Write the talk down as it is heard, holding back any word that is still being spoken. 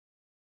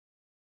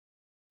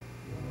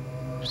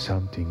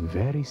Something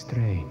very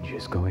strange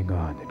is going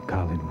on at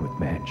Collinwood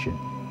Mansion.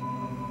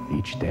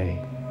 Each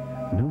day,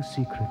 new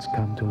secrets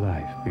come to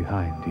life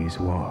behind these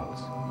walls.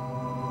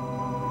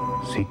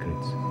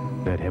 Secrets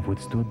that have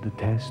withstood the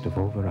test of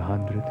over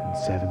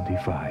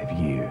 175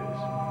 years.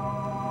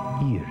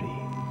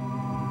 Eerie,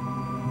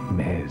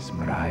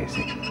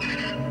 mesmerizing,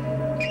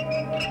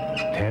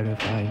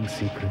 terrifying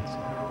secrets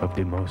of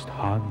the most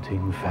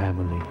haunting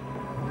family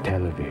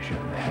television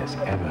has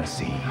ever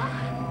seen.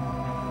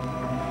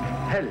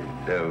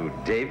 Hello,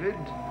 David.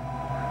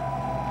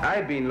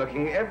 I've been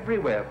looking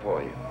everywhere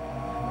for you.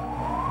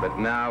 But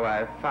now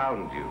I've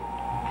found you,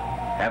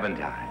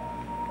 haven't I?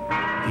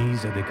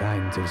 These are the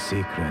kinds of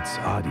secrets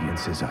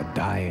audiences are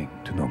dying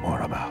to know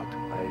more about.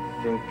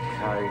 I think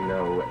I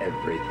know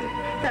everything.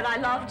 That I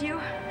loved you?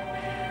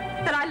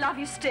 That I love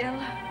you still?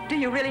 Do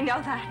you really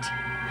know that?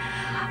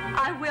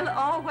 I will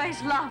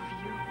always love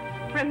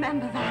you.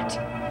 Remember that.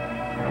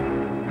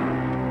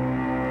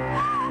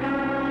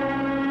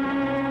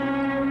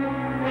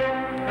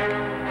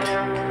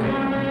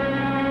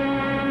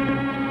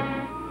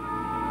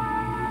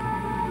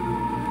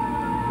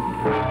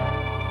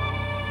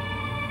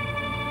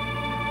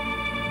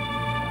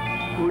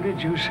 Who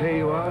did you say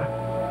you are?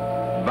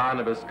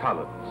 Barnabas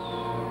Collins.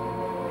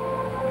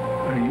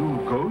 Are you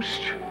a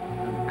ghost?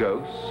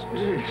 Ghost?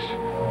 Yes.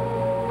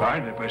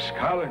 Barnabas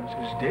Collins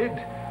is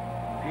dead.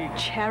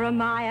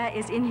 Jeremiah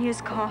is in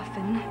his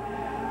coffin,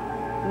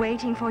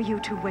 waiting for you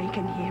to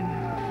waken him.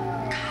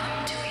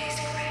 Come to his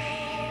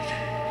grave.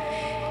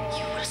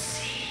 You will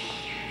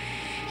see.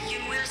 You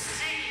will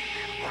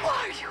see. Who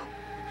are you?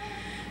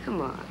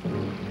 Come on.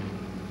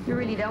 You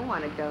really don't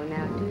want to go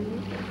now, do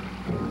you?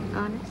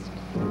 Honest?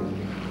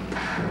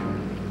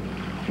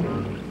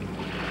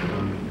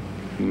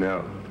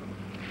 No.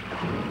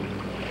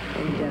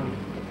 Then don't.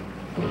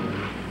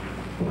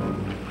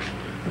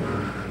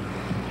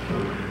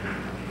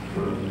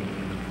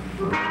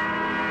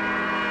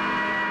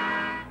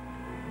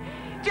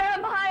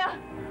 Jeremiah!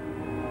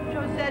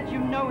 Josette, you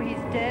know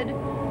he's dead.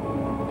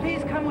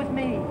 Please come with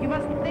me. You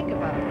mustn't think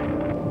about it.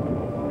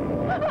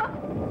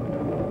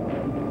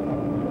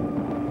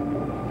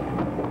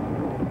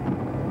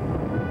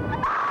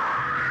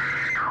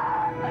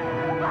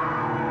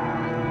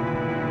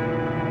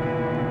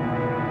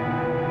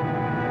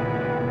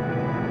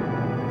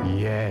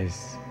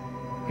 Yes,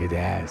 it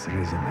has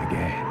risen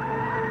again.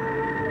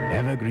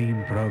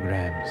 Evergreen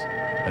Programs,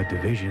 a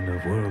division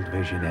of World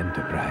Vision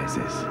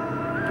Enterprises,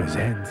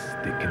 presents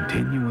the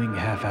continuing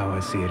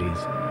half-hour series,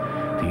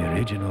 the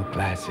original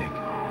classic,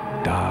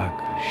 Dark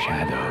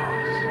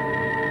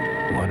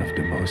Shadows. One of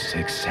the most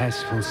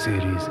successful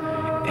series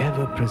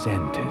ever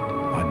presented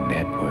on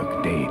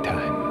network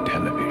daytime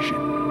television.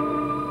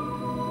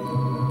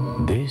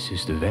 This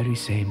is the very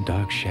same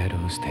Dark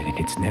Shadows that in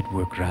its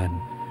network run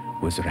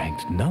was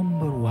ranked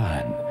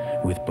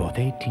 #1 with both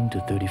 18 to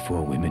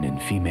 34 women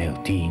and female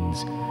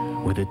teens,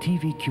 with a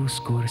TVQ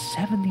score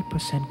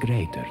 70%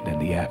 greater than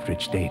the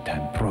average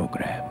daytime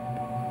program.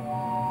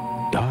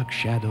 Dark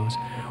Shadows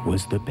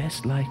was the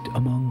best liked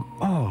among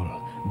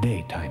all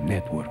daytime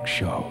network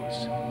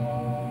shows,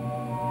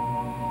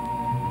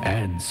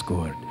 and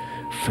scored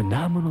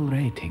phenomenal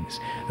ratings,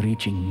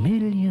 reaching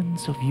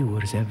millions of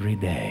viewers every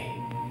day,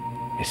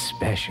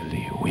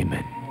 especially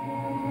women.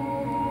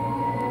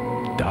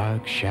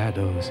 Dark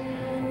Shadows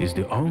is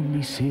the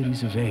only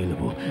series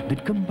available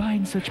that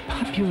combines such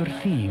popular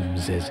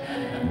themes as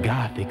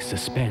gothic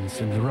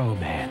suspense and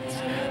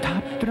romance,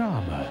 top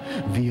drama,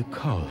 the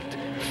occult,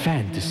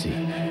 fantasy,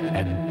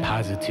 and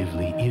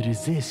positively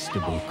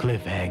irresistible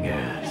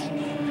cliffhangers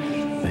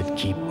that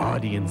keep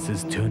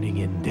audiences tuning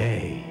in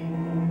day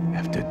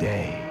after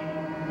day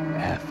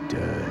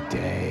after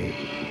day.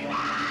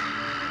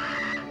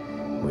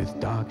 With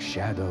Dark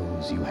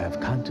Shadows, you have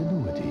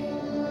continuity.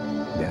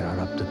 There are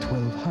up to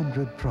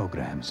 1,200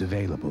 programs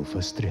available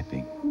for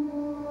stripping,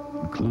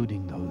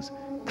 including those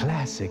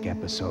classic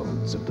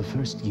episodes of the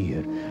first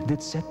year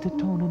that set the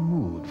tone and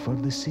mood for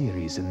the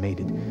series and made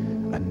it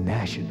a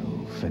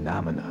national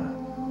phenomenon.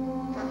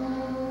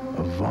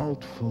 A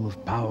vault full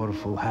of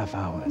powerful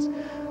half-hours,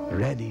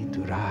 ready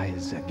to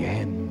rise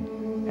again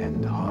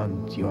and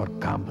haunt your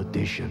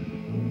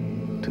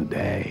competition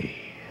today.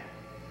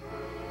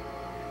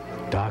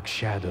 Dark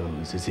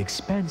Shadows is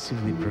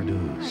expensively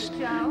produced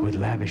with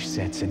lavish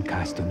sets and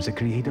costumes that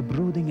create a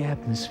brooding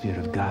atmosphere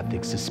of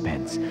gothic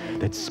suspense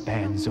that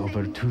spans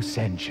over 2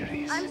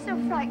 centuries. I'm so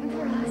frightened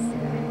for us.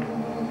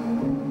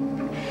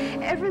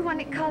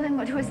 Everyone at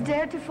Collinwood who has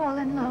dared to fall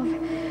in love,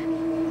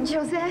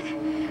 Josette,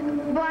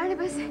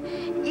 Barnabas,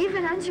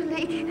 even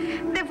Angelique,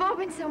 they've all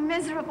been so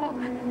miserable.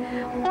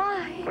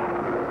 Why?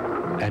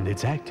 And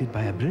it's acted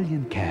by a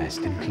brilliant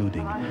cast,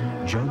 including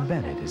Joan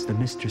Bennett as the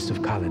mistress of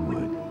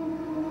Collinwood,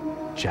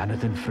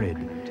 Jonathan Frid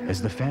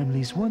as the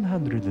family's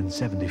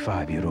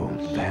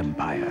 175-year-old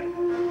vampire,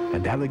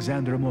 and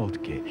Alexandra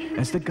Moltke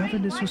as the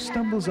governess who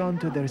stumbles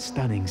onto their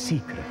stunning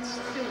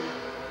secrets.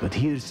 But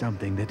here's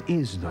something that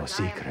is no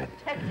secret.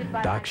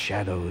 Dark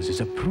Shadows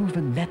is a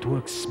proven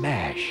network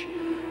smash,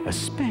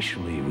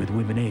 especially with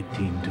women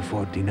 18 to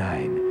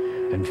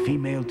 49, and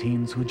female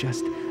teens who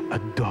just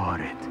adore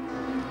it.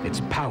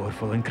 It's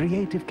powerful and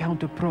creative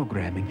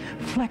counter-programming,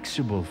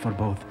 flexible for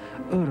both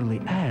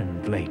early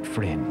and late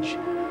fringe.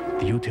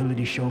 The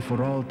utility show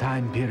for all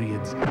time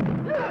periods.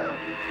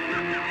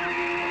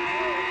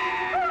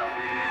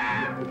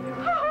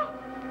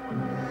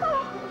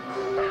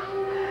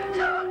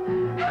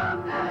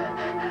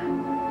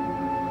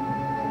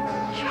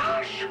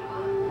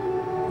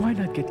 Why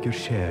not get your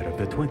share of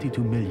the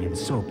 22 million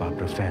soap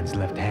opera fans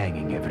left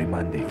hanging every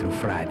Monday through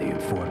Friday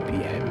at 4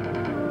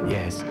 p.m.?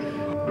 Yes,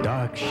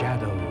 Dark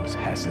Shadows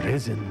has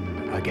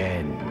risen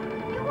again.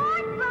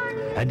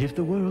 And if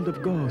the world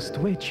of ghosts,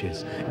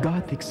 witches,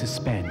 gothic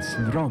suspense,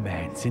 and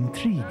romance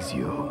intrigues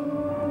you...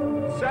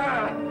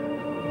 Sarah!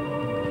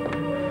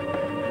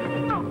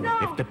 Oh,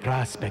 no! If the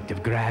prospect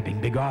of grabbing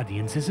big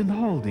audiences and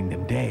holding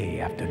them day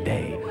after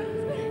day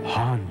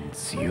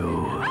haunts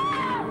you...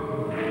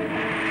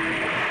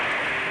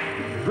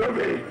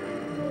 Ruby!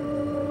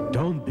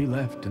 Don't be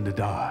left in the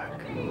dark.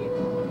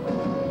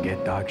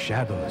 Get Dark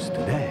Shadows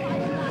today,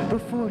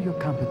 before your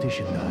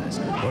competition does,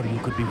 or you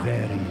could be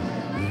very,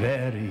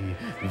 very,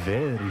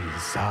 very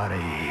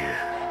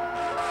sorry.